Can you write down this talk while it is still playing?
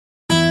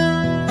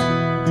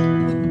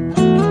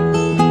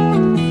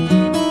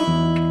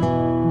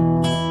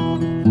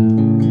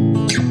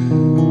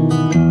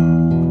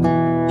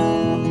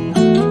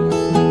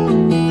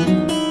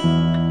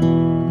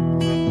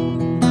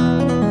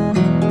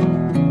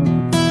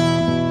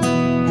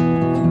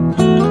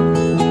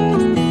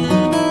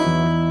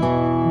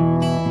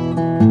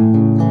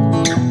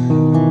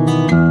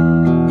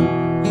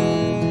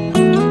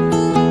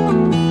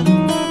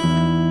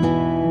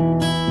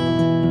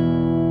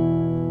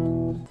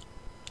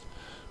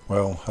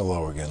Well,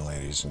 hello again,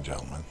 ladies and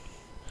gentlemen.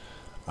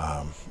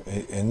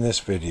 In this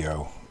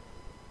video,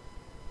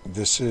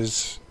 this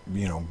is,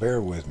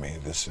 bear with me.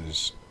 This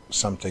is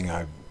something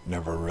I've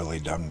never really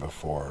done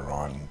before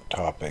on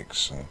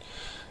topics and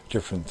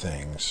different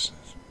things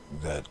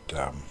that,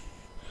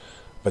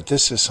 but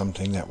this is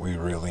something that we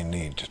really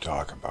need to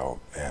talk about,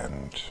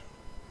 and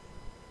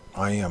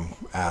I am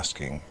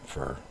asking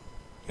for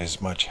as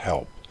much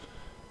help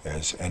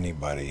as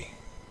anybody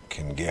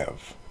can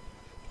give.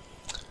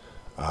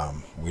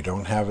 We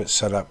don't have it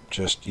set up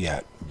just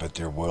yet, but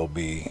there will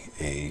be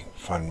a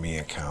FundMe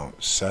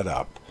account set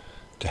up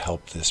to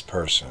help this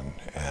person,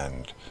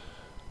 and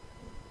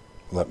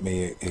let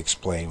me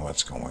explain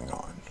what's going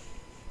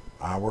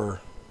on.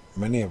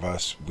 Many of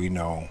us, we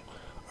know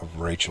of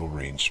Rachel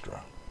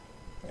Reenstra,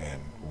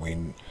 and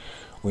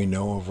we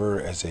know of her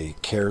as a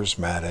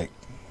charismatic,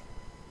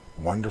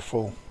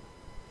 wonderful,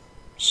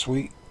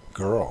 sweet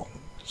girl,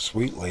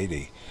 sweet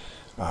lady.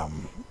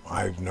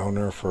 I've known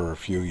her for a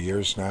few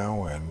years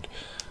now, and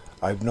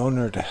I've known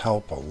her to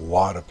help a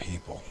lot of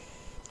people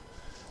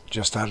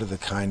just out of the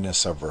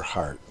kindness of her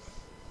heart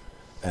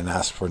and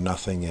ask for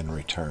nothing in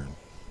return.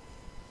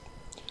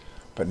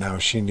 But now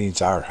she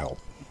needs our help.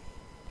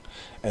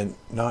 And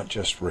not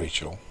just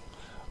Rachel,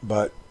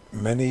 but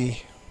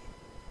many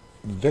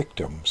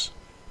victims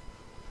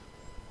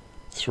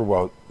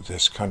throughout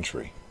this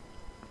country.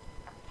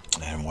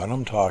 And what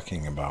I'm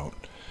talking about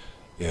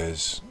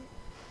is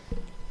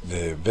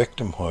the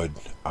victimhood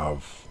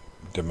of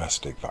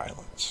domestic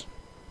violence.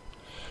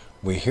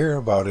 We hear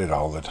about it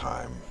all the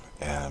time,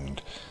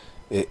 and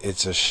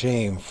it's a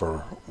shame for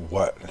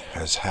what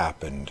has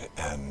happened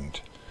and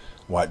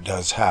what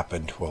does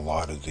happen to a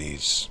lot of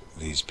these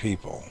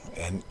people.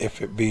 And if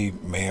it be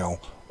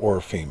male or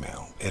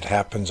female, it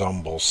happens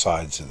on both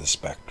sides of the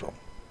spectrum.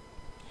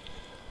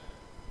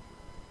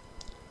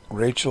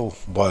 Rachel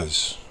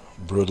was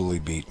brutally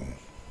beaten.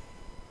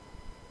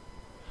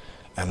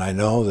 And I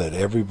know that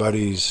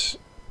everybody's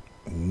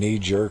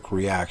knee-jerk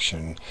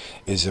reaction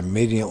is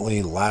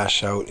immediately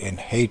lash out in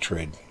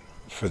hatred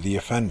for the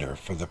offender,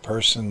 for the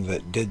person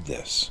that did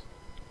this.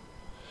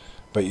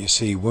 But you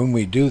see, when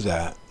we do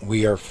that,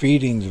 we are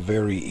feeding the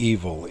very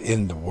evil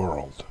in the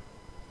world.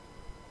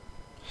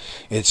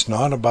 It's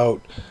not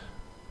about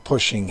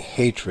pushing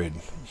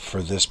hatred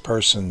for this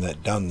person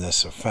that done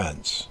this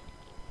offense,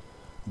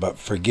 but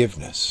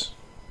forgiveness.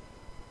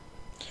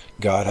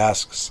 God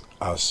asks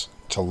us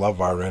to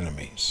love our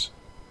enemies.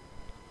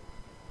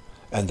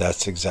 And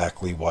that's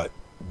exactly what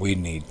we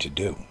need to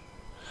do.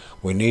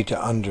 We need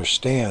to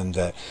understand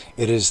that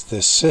it is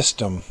this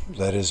system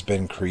that has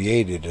been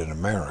created in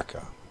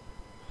America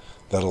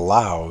that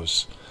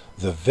allows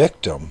the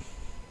victim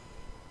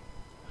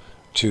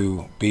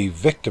to be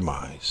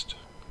victimized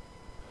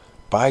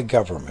by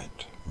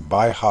government,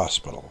 by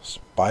hospitals,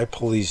 by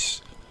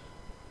police,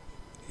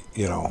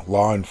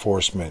 law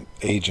enforcement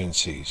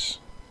agencies,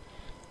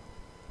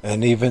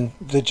 and even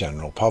the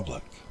general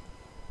public.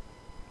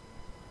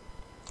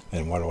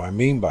 And what do I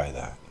mean by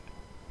that?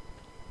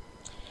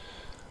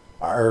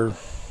 Our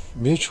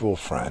mutual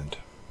friend,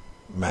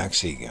 Max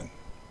Igan,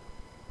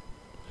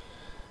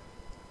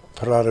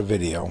 put out a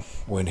video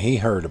when he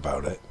heard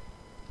about it.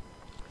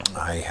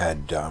 I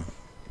had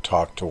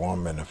talked to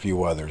him, and a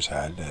few others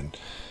had, and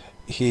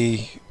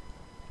he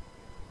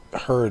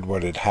heard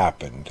what had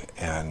happened,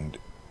 and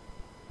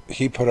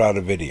he put out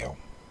a video.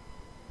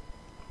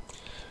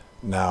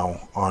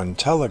 Now, on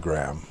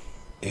Telegram,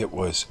 it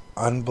was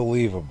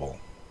unbelievable,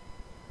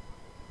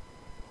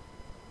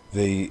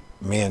 the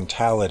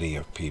mentality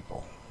of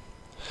people.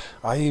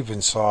 I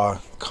even saw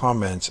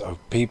comments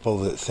of people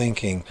that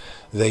thinking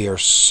they are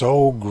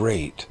so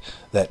great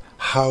that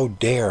how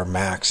dare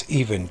Max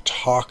even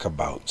talk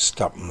about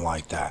something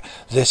like that.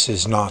 This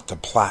is not the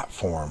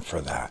platform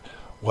for that.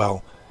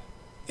 Well,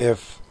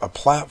 if a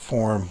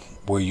platform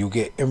where you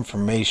get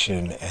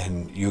information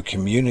and you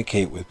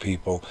communicate with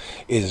people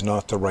is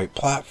not the right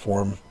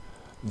platform,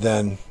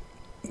 then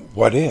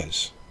what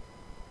is?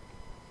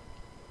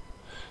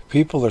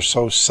 People are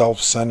so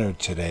self-centered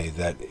today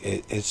that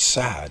it's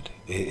sad.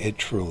 It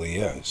truly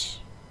is.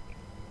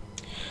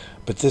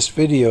 But this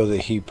video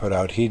that he put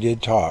out, he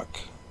did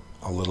talk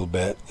a little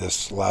bit,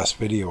 this last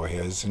video of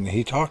his, and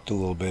he talked a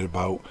little bit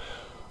about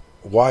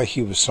why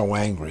he was so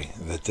angry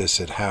that this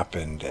had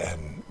happened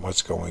and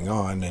what's going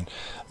on. And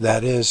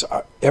that is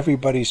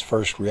everybody's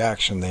first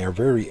reaction. They are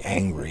very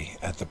angry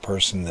at the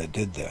person that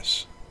did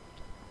this.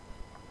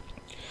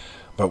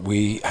 But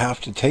we have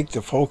to take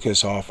the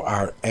focus off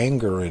our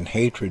anger and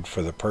hatred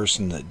for the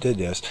person that did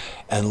this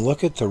and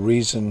look at the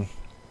reason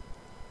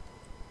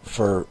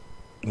for,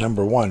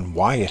 number one,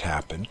 why it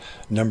happened.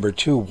 Number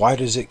two, why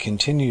does it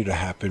continue to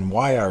happen?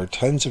 Why are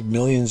tens of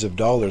millions of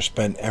dollars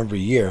spent every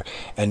year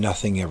and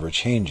nothing ever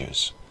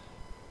changes?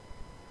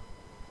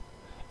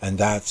 And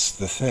that's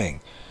the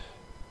thing.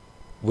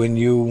 When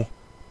you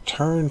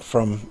turn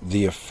from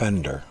the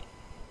offender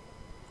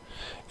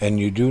and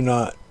you do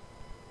not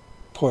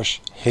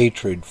push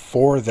hatred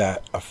for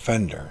that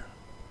offender,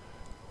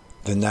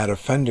 then that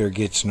offender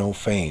gets no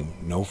fame,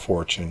 no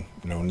fortune,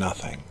 no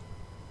nothing.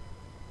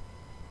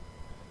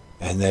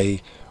 And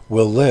they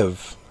will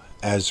live,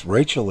 as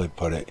Rachel had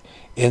put it,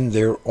 in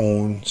their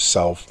own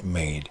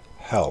self-made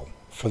hell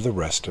for the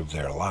rest of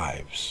their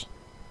lives.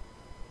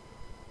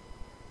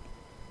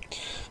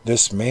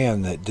 This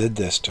man that did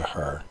this to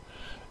her,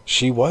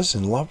 she was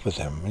in love with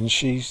him, and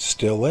she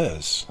still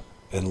is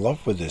in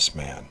love with this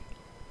man.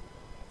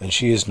 And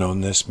she has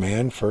known this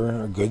man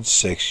for a good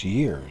 6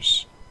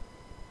 years.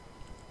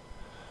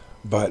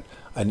 But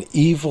an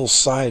evil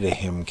side of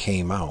him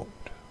came out.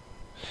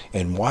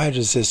 And why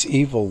does this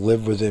evil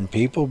live within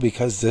people?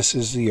 Because this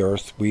is the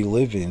earth we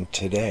live in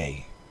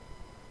today.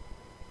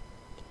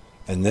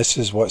 And this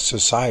is what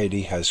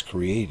society has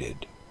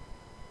created.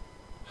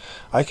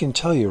 I can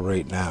tell you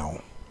right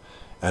now,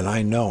 and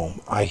I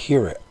know, I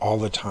hear it all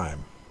the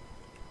time,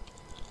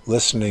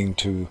 listening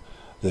to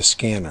the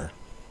scanner.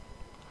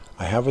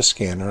 I have a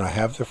scanner, I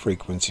have the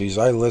frequencies,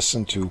 I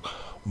listen to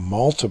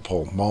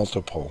multiple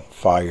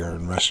fire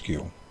and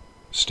rescue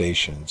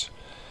stations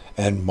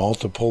and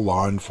multiple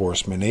law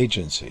enforcement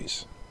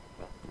agencies.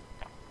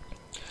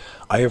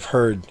 I have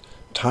heard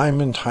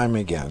time and time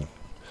again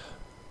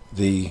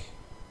the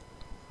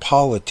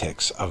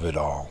politics of it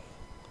all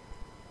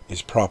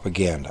is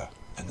propaganda,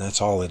 and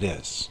that's all it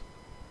is.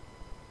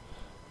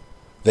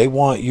 They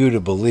want you to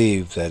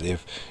believe that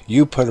if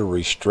you put a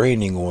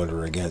restraining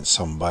order against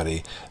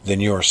somebody, then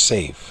you're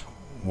safe.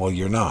 Well,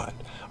 you're not.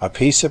 A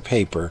piece of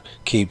paper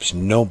keeps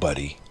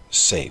nobody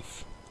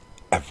safe.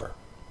 Ever.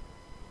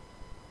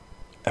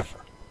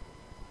 Ever.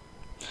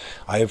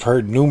 I have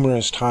heard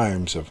numerous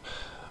times of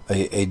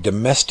a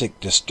domestic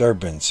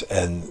disturbance,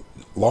 and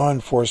law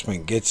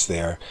enforcement gets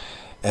there,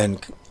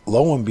 and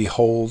lo and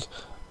behold,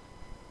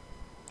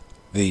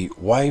 the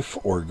wife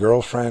or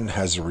girlfriend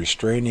has a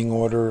restraining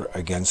order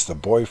against the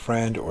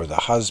boyfriend or the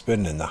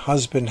husband, and the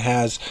husband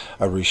has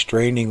a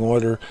restraining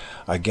order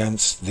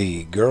against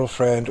the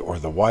girlfriend or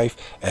the wife,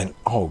 and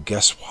oh,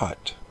 guess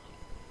what?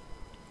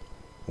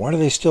 What are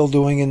they still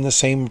doing in the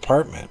same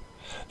apartment?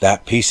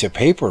 That piece of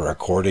paper,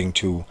 according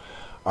to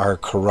our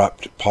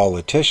corrupt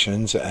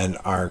politicians and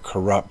our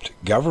corrupt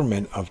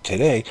government of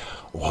today,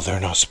 well, they're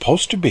not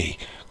supposed to be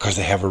because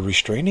they have a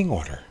restraining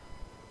order.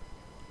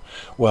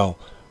 Well,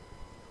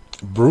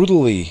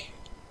 brutally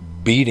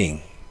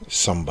beating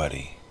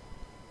somebody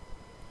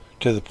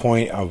to the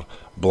point of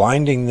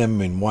blinding them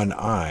in one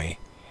eye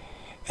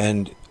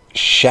and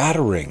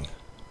shattering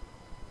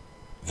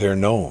their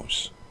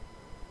nose.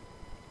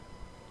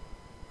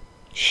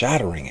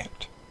 Shattering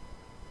it.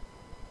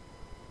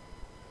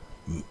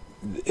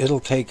 It'll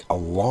take a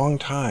long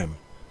time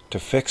to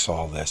fix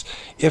all this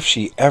if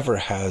she ever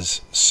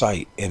has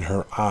sight in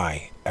her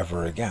eye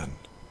ever again.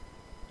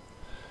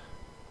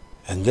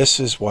 And this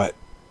is what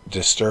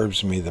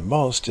disturbs me the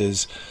most,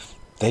 is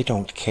they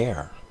don't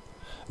care.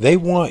 They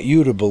want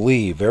you to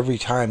believe every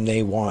time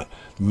they want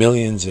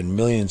millions and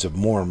millions of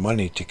more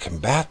money to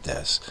combat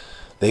this,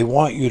 they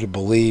want you to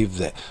believe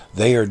that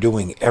they are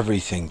doing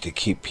everything to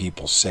keep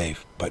people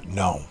safe. But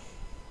no.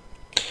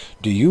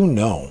 Do you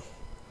know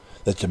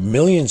that the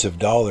millions of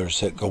dollars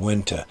that go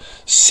into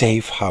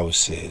safe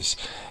houses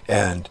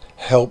and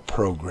help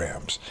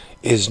programs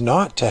is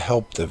not to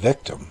help the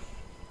victim?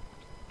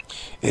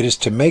 It is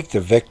to make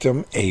the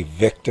victim a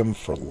victim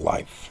for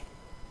life.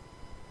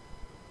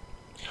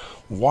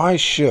 Why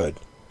should,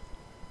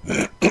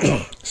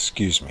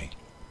 excuse me,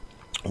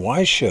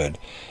 why should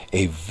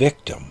a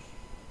victim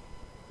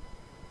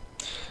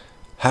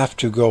have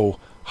to go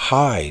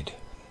hide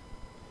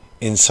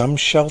in some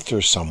shelter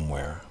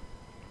somewhere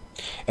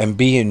and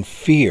be in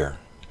fear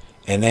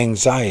and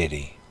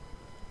anxiety?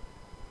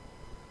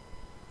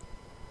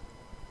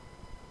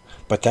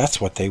 But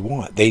that's what they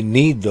want. They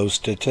need those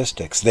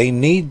statistics. They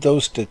need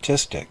those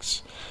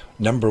statistics,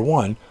 number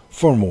one,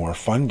 for more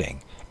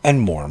funding and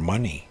more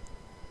money.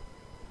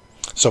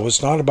 So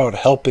it's not about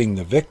helping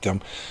the victim.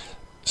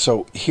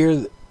 So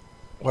here,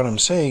 what I'm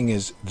saying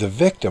is the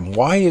victim.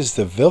 Why is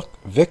the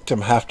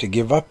victim have to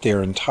give up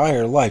their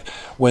entire life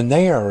when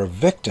they are a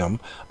victim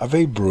of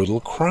a brutal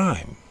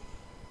crime?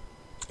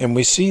 And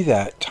we see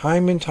that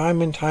time and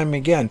time and time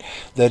again,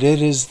 that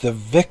it is the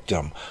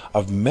victim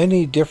of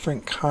many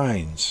different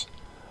kinds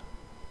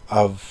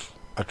of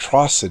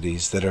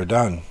atrocities that are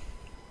done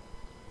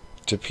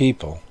to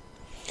people.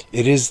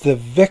 It is the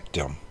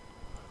victim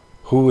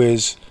who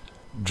is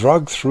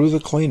drugged through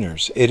the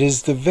cleaners. It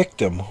is the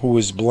victim who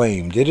is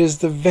blamed. It is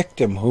the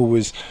victim who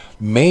is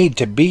made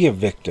to be a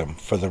victim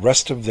for the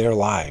rest of their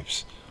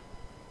lives.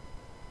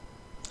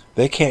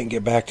 They can't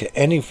get back to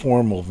any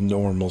form of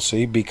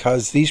normalcy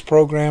because these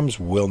programs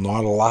will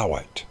not allow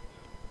it.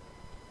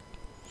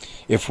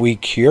 If we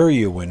cure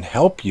you and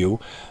help you,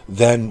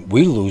 then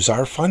we lose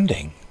our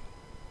funding.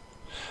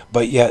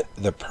 But yet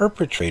the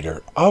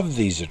perpetrator of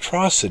these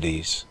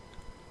atrocities,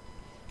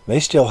 they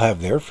still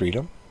have their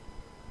freedom.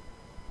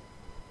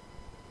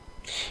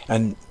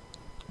 And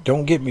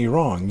don't get me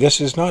wrong, this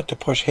is not to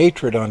push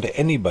hatred onto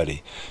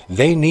anybody.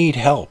 They need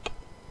help.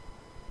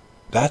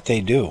 That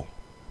they do.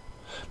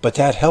 But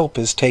that help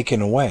is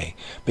taken away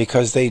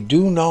because they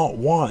do not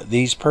want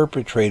these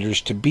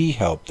perpetrators to be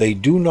helped. They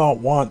do not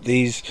want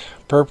these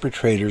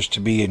perpetrators to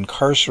be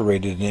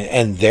incarcerated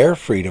and their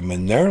freedom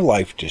and their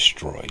life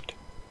destroyed.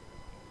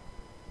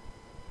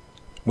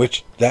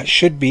 Which, that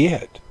should be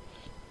it.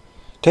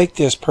 Take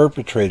this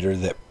perpetrator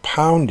that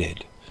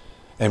pounded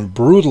and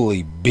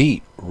brutally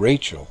beat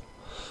Rachel.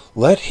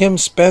 Let him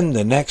spend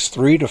the next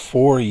 3 to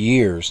 4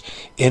 years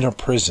in a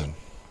prison.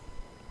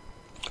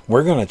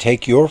 We're going to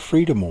take your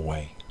freedom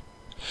away.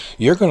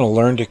 You're going to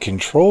learn to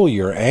control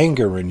your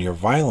anger and your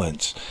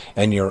violence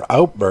and your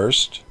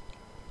outburst,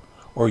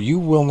 or you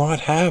will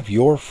not have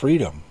your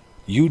freedom.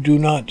 You do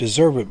not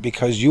deserve it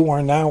because you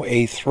are now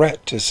a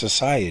threat to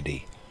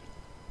society.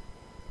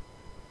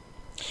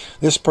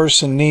 This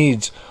person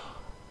needs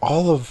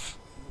all of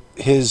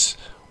his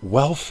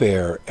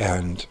welfare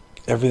and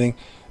everything.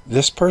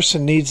 This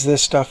person needs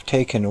this stuff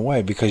taken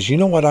away, because you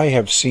know what I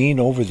have seen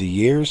over the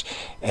years,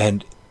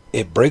 and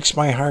it breaks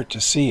my heart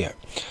to see it.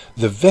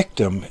 The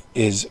victim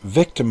is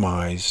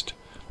victimized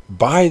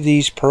by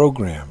these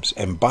programs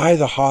and by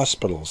the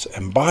hospitals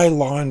and by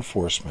law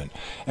enforcement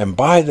and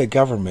by the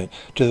government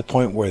to the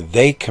point where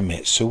they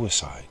commit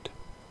suicide,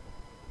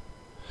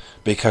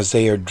 because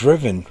they are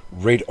driven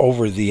right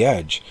over the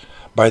edge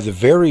by the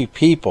very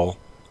people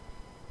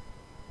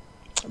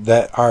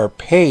that are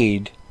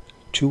paid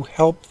to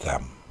help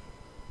them.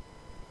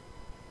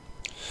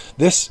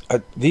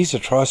 These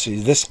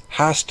atrocities, this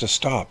has to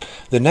stop.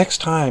 The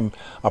next time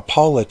a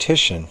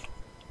politician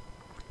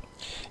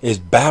is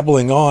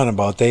babbling on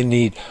about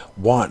they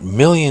want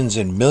millions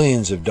and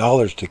millions of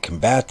dollars to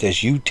combat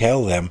this, you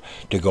tell them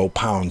to go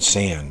pound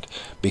sand,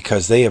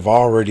 because they have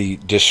already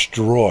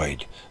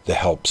destroyed the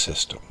help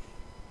system.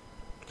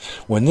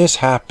 When this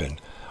happened,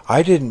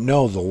 I didn't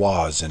know the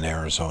laws in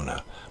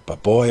Arizona,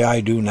 but boy,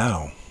 I do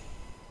now.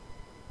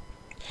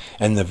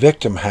 And the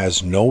victim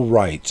has no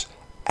rights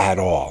at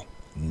all.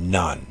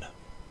 None.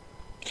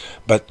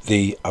 But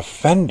the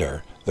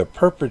offender, the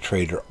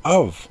perpetrator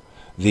of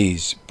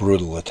these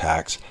brutal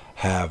attacks,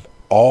 have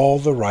all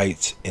the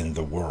rights in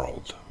the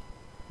world.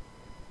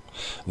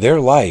 Their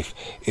life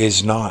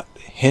is not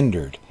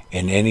hindered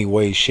in any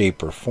way,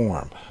 shape, or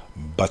form,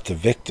 but the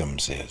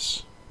victim's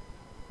is.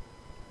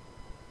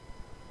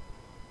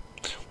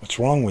 What's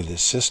wrong with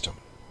this system?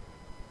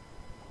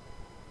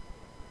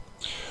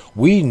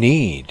 We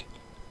need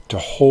to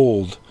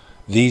hold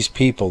these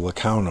people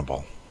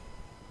accountable.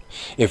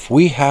 If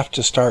we have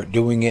to start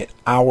doing it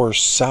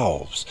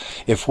ourselves,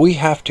 if we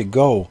have to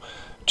go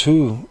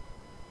to,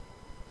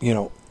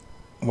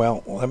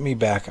 well, let me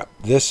back up.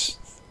 This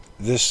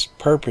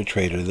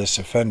perpetrator, this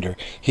offender,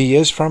 he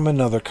is from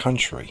another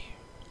country.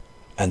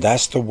 And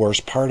that's the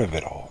worst part of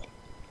it all.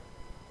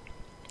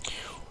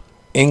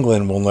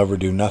 England will never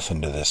do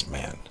nothing to this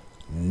man.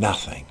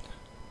 Nothing.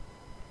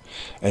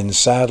 And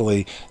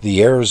sadly,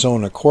 the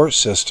Arizona court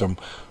system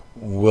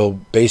will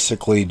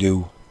basically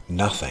do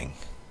nothing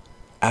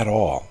at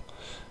all.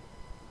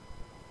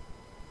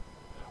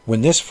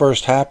 When this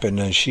first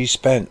happened and she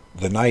spent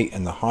the night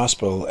in the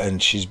hospital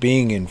and she's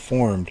being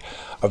informed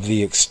of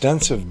the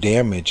extensive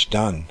damage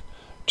done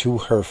to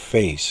her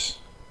face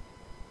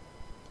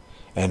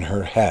and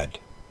her head,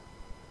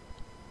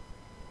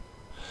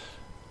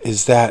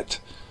 is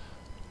that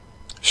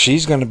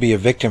she's going to be a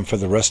victim for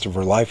the rest of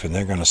her life, and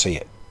they're going to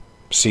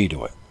see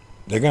to it.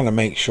 They're going to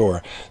make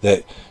sure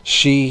that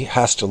she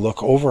has to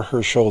look over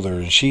her shoulder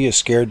and she is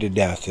scared to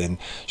death and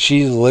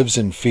she lives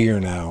in fear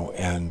now,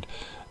 and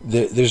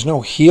there's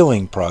no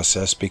healing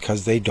process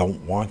because they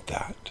don't want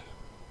that.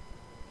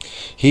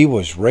 He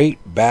was right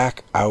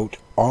back out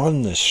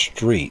on the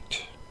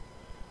street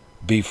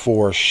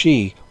before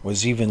she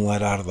was even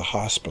let out of the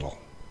hospital,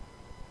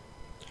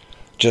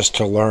 just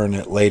to learn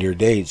at later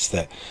dates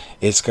that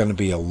it's going to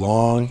be a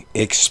long,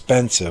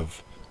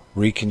 expensive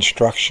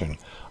reconstruction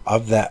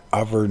of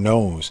her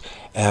nose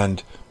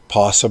and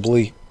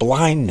possibly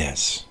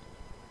blindness.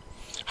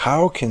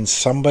 How can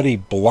somebody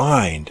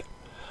blind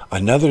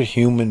another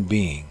human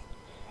being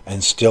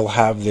and still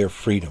have their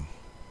freedom?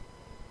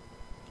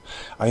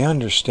 I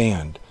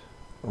understand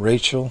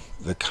Rachel,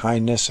 the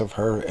kindness of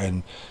her,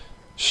 and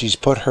she's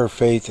put her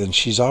faith, and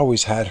she's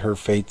always had her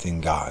faith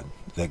in God,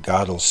 that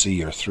God will see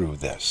her through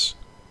this.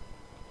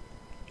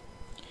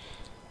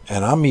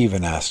 And I'm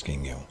even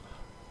asking you,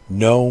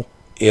 no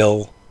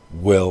ill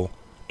will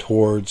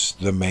towards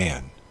the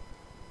man.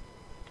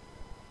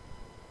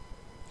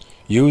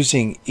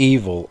 Using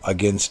evil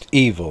against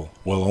evil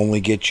will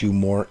only get you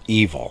more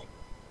evil.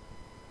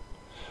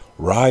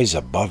 Rise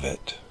above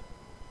it.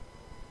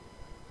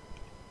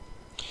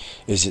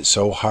 Is it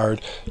so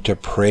hard to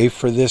pray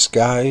for this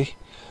guy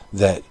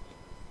that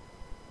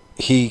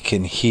he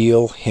can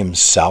heal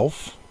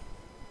himself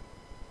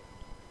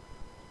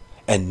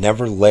and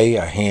never lay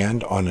a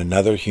hand on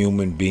another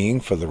human being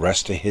for the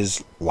rest of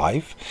his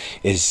life?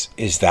 Is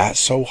that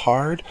so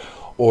hard?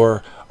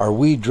 Or are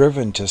we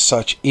driven to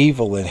such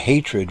evil and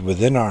hatred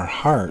within our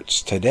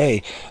hearts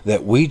today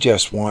that we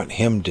just want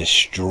him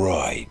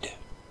destroyed?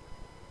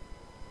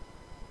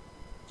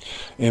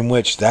 In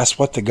which that's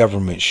what the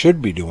government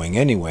should be doing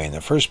anyway in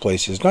the first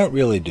place, is not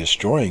really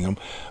destroying him,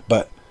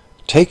 but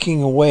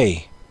taking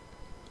away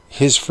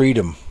his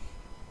freedom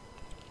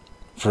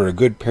for a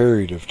good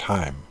period of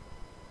time.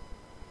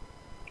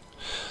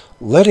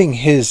 Letting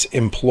his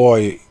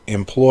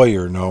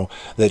employer know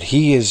that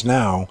he is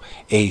now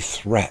a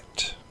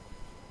threat.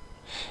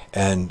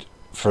 And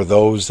for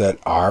those that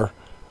are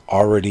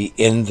already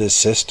in the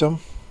system,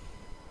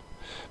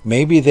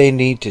 maybe they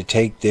need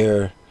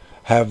to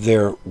have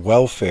their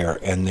welfare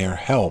and their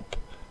help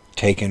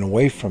taken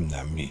away from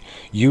them.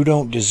 You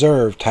don't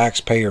deserve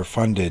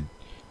taxpayer-funded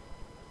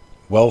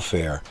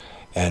welfare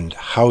and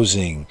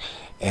housing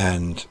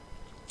and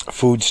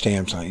food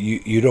stamps.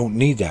 You don't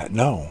need that,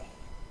 no.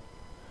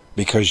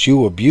 Because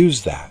you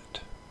abused that.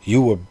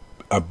 You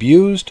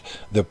abused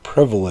the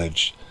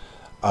privilege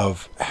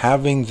of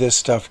having this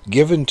stuff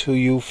given to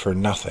you for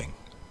nothing.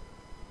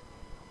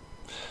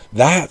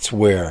 That's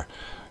where,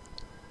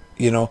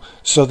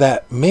 so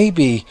that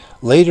maybe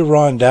later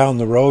on down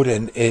the road,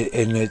 and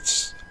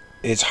it's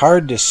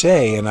hard to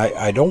say, and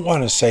I don't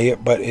want to say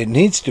it, but it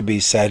needs to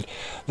be said,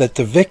 that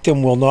the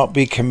victim will not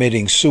be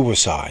committing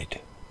suicide.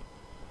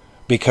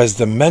 Because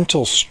the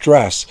mental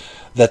stress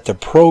that the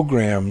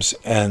programs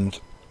and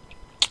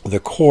the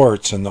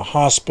courts and the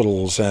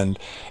hospitals and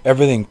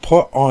everything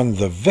put on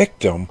the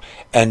victim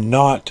and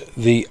not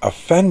the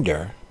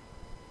offender,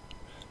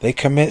 they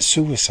commit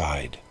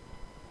suicide.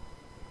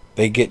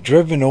 They get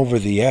driven over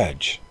the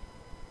edge.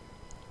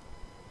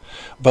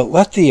 But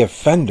let the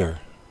offender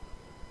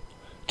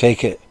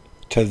take it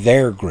to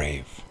their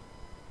grave.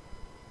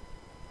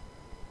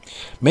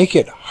 Make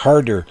it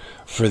harder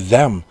for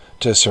them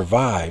to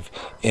survive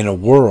in a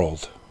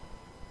world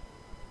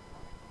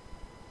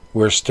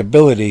where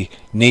stability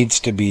needs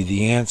to be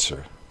the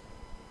answer.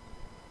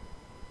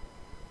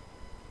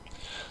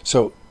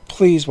 So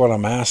please, what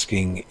I'm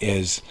asking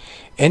is,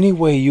 any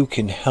way you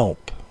can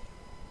help.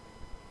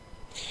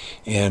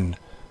 And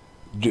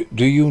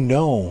do you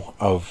know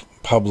of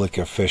public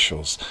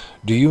officials?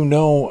 Do you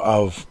know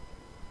of,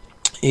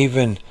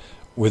 even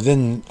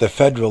within the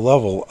federal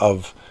level,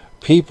 of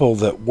people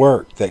that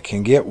work, that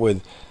can get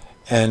with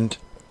and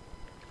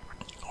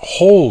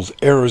hold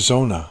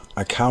Arizona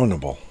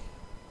accountable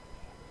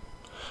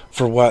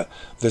for what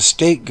the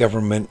state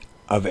government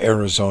of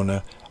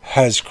Arizona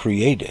has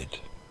created?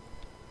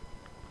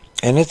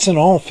 And it's in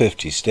all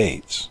 50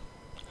 states.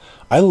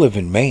 I live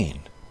in Maine.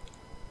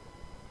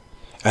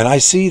 And I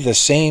see the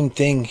same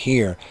thing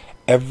here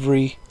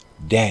every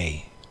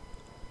day.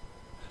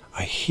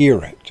 I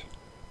hear it.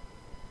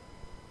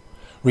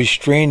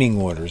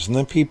 Restraining orders, and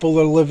the people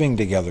are living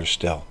together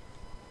still.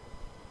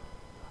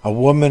 A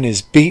woman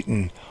is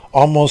beaten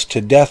almost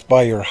to death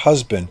by her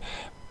husband,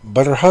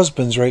 but her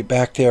husband's right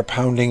back there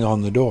pounding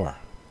on the door.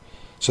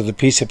 So the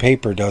piece of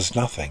paper does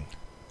nothing.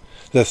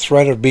 The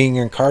threat of being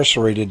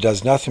incarcerated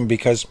does nothing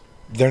because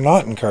they're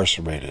not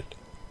incarcerated.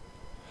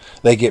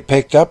 They get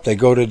picked up, they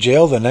go to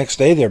jail, the next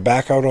day they're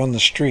back out on the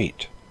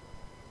street.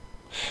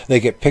 They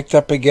get picked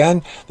up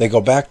again, they go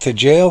back to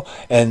jail,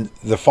 and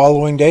the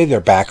following day they're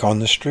back on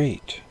the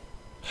street.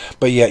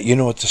 But yet, you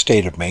know what the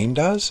state of Maine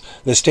does?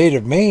 The state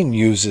of Maine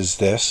uses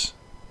this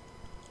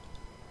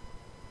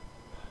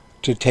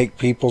to take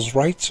people's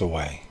rights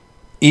away,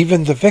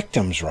 even the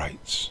victim's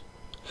rights.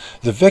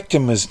 The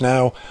victim is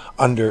now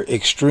under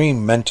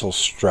extreme mental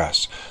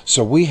stress,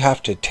 so we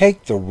have to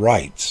take the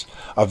rights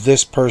of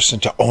this person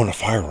to own a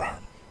firearm.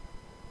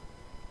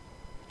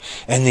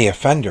 And the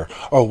offender,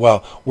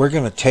 we're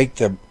going to take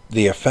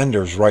the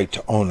offender's right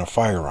to own a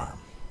firearm.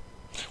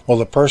 Well,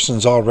 the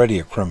person's already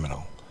a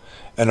criminal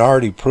and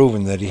already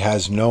proven that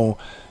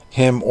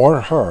him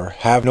or her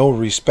have no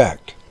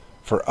respect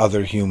for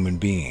other human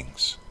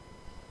beings.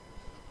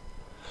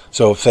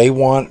 So if they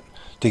want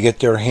to get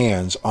their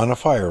hands on a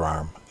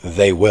firearm,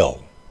 they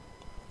will,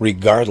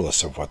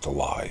 regardless of what the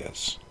law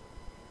is.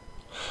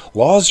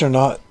 Laws are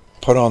not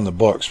put on the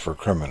books for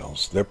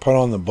criminals. They're put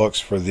on the books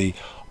for the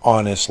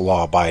honest,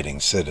 law-abiding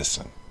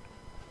citizen.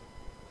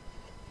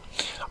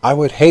 I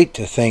would hate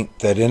to think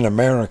that in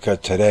America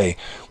today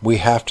we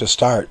have to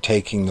start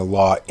taking the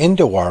law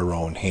into our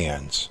own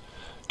hands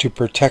to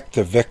protect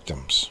the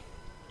victims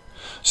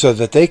so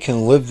that they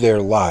can live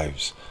their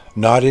lives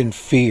not in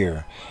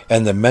fear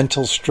and the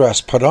mental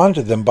stress put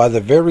onto them by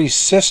the very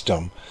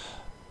system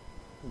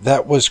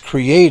that was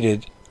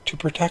created to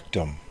protect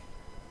them.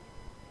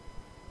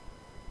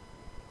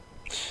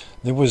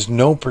 There was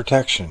no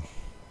protection.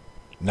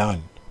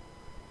 None.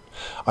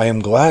 I am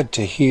glad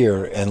to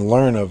hear and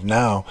learn of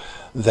now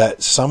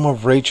that some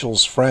of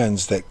Rachel's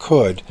friends that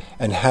could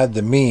and had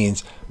the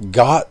means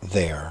got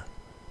there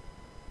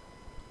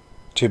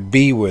to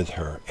be with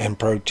her and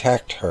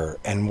protect her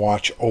and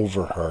watch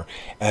over her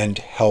and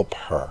help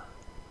her.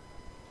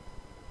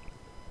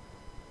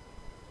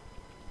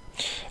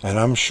 And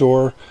I'm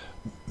sure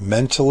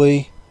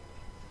mentally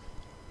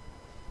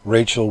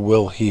Rachel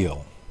will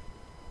heal.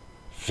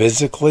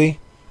 Physically,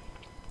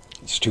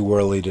 it's too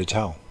early to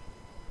tell.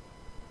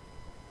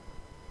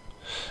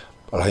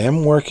 But I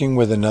am working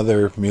with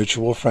another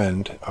mutual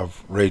friend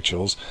of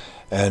Rachel's,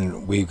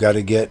 and we've got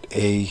to get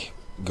a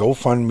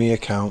GoFundMe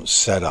account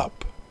set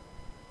up.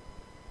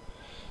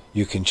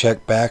 You can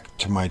check back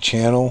to my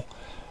channel,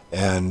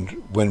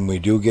 and when we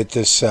do get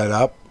this set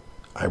up,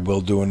 I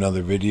will do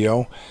another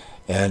video,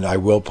 and I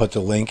will put the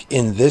link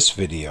in this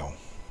video.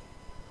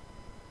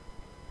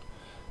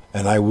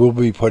 And I will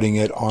be putting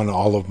it on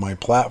all of my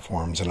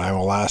platforms, and I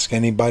will ask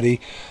anybody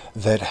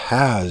that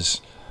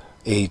has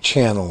a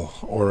channel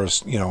or a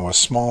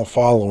small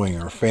following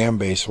or fan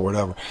base or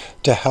whatever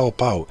to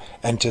help out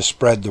and to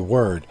spread the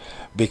word,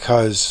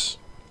 because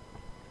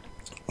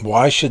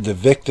why should the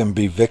victim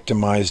be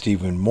victimized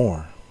even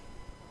more?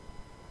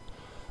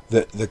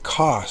 The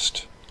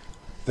cost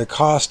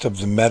of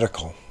the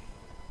medical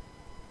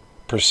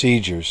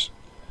procedures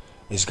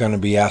is going to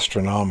be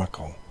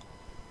astronomical.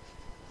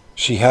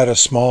 She had a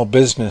small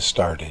business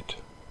started.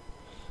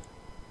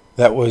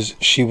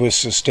 She was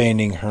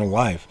sustaining her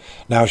life.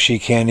 Now she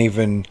can't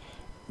even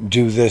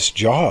do this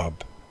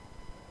job.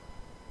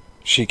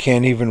 She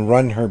can't even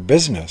run her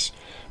business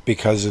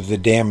because of the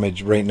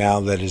damage right now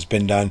that has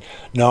been done,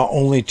 not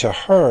only to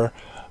her,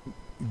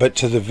 but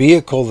to the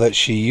vehicle that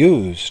she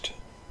used.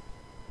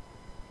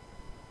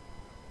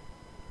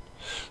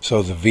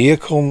 So the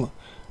vehicle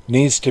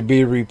needs to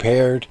be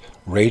repaired.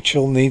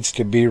 Rachel needs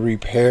to be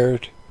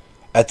repaired.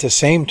 At the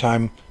same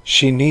time,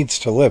 she needs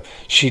to live.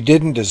 She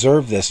didn't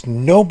deserve this.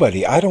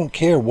 Nobody, I don't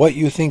care what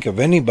you think of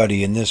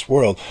anybody in this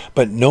world,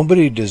 but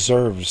nobody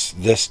deserves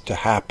this to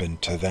happen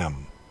to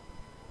them.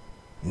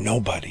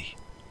 Nobody.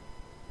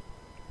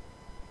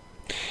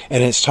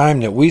 And it's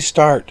time that we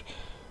start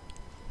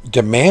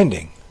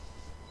demanding,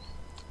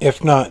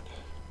 if not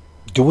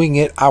doing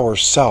it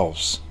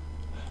ourselves,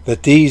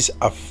 that these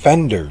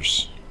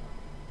offenders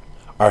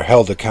are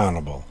held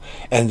accountable.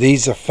 And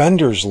these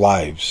offenders'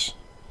 lives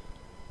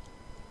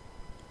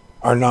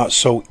are not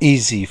so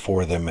easy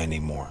for them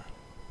anymore.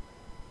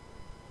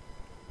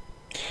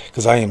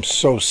 Because I am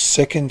so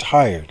sick and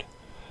tired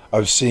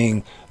of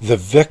seeing the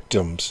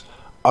victims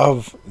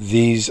of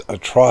these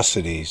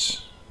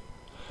atrocities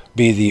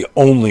be the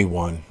only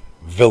one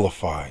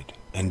vilified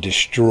and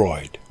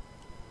destroyed.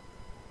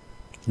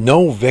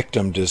 No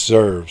victim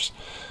deserves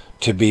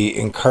to be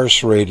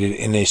incarcerated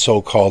in a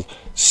so-called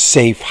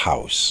safe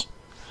house.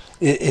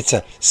 It's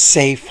a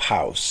safe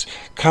house.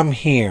 Come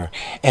here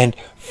and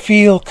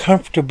feel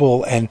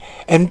comfortable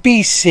and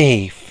be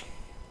safe.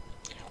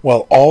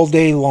 Well, all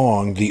day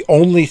long, the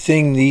only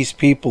thing these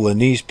people in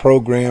these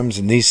programs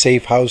and these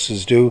safe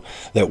houses do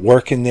that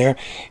work in there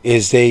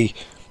is they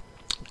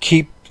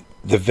keep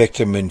the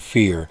victim in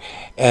fear,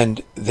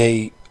 and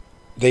they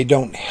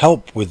don't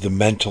help with the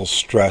mental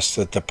stress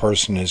that the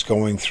person is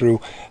going through.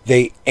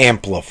 They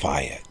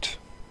amplify it.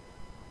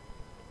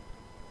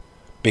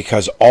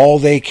 Because all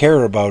they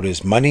care about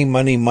is money,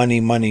 money, money,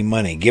 money,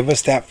 money. Give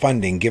us that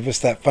funding. Give us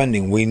that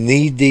funding. We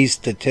need these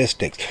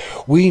statistics.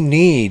 We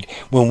need,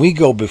 when we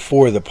go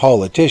before the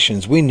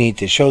politicians, we need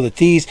to show that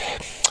these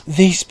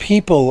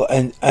people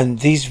and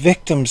these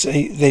victims,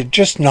 they're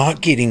just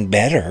not getting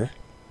better.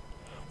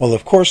 Well,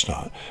 of course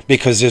not,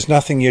 because there's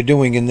nothing you're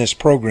doing in this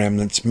program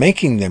that's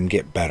making them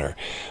get better.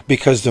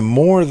 Because the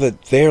more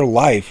that their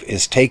life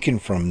is taken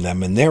from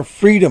them and their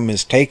freedom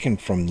is taken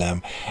from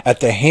them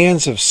at the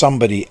hands of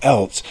somebody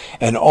else,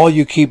 and all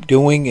you keep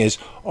doing is,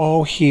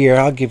 oh, here,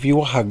 I'll give you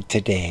a hug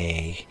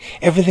today.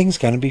 Everything's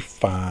going to be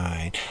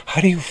fine.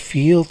 How do you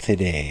feel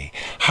today?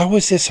 How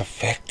is this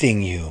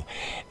affecting you?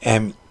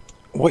 And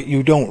what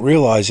you don't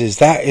realize is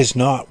that is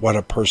not what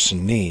a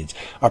person needs.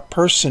 A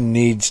person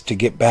needs to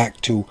get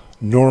back to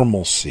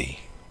normalcy,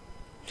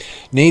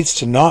 needs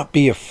to not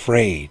be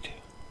afraid.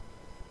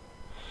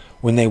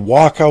 When they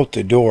walk out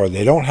the door,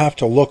 they don't have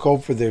to look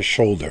over their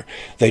shoulder.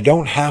 They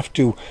don't have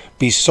to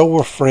be so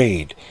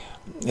afraid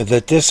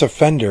that this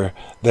offender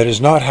that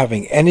is not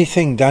having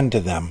anything done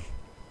to them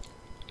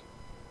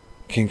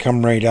can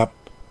come right up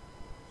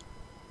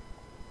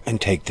and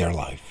take their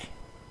life.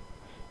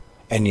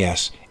 And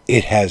yes,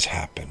 it has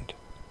happened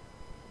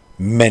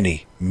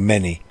many,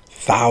 many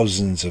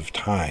thousands of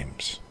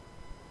times.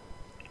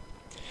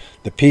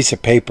 The piece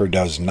of paper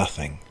does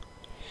nothing.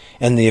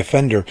 And the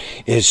offender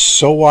is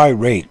so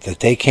irate that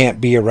they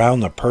can't be around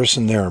the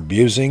person they're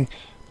abusing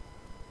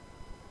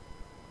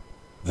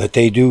that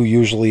they do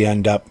usually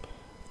end up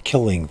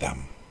killing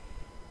them.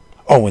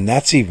 Oh, and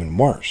that's even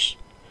worse,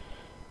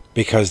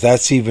 because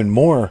that's even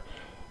more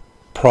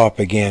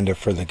propaganda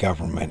for the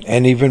government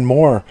and even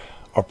more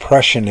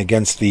oppression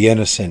against the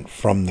innocent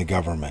from the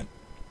government.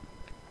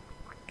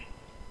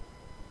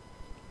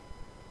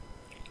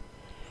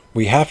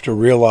 We have to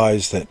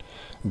realize that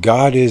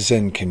God is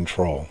in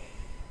control.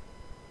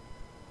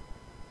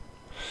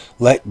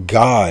 Let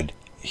God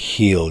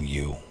heal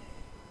you.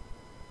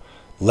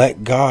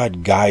 Let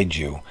God guide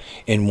you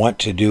in what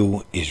to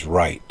do is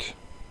right.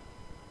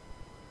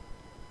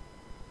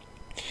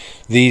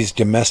 These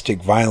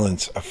domestic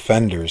violence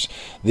offenders,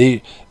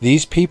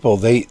 these people,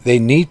 they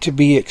need to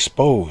be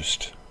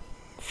exposed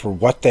for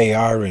what they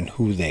are and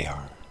who they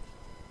are.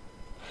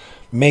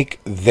 Make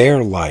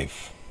their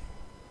life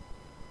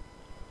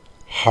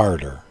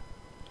harder,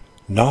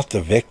 not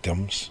the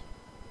victims.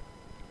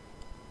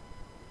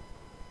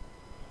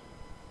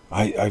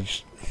 I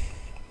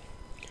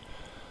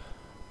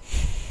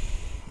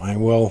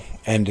will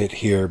end it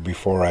here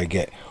before I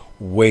get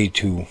way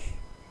too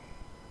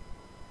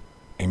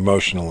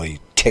emotionally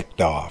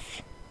ticked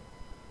off.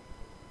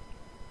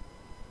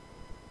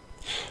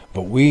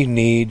 But we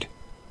need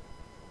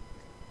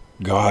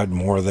God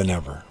more than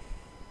ever.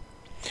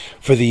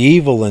 For the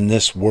evil in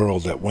this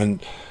world, that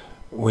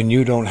when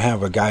you don't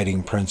have a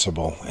guiding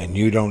principle and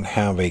you don't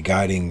have a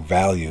guiding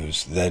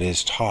values that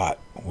is taught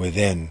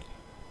within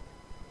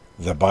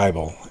the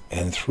Bible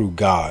and through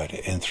God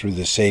and through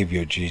the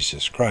Savior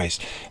Jesus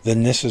Christ,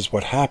 then this is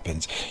what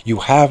happens. You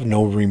have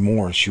no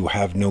remorse, you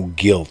have no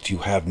guilt, you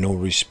have no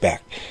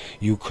respect.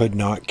 You could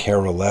not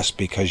care less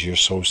because you're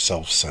so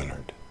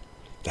self-centered.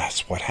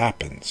 That's what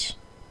happens.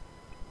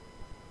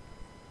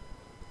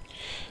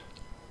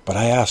 But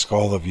I ask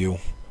all of you,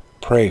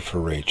 pray for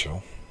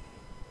Rachel.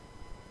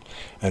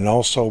 And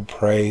also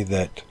pray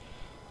that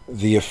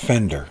the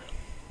offender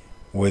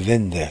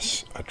within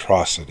this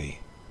atrocity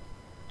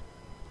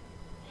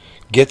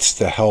gets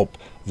the help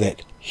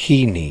that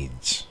he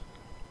needs,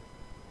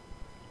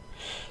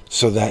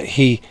 so that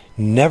he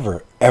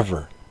never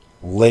ever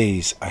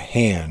lays a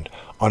hand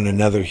on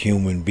another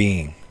human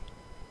being,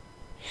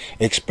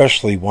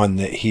 especially one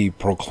that he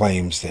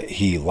proclaims that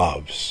he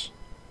loves.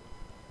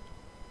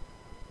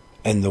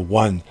 And the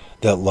one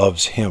that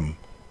loves him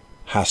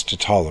has to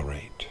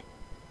tolerate.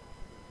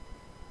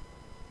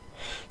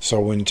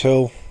 So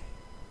until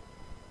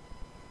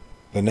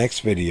the next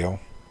video,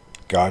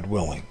 God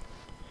willing,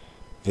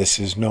 this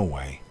is No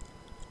Way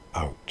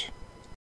Out.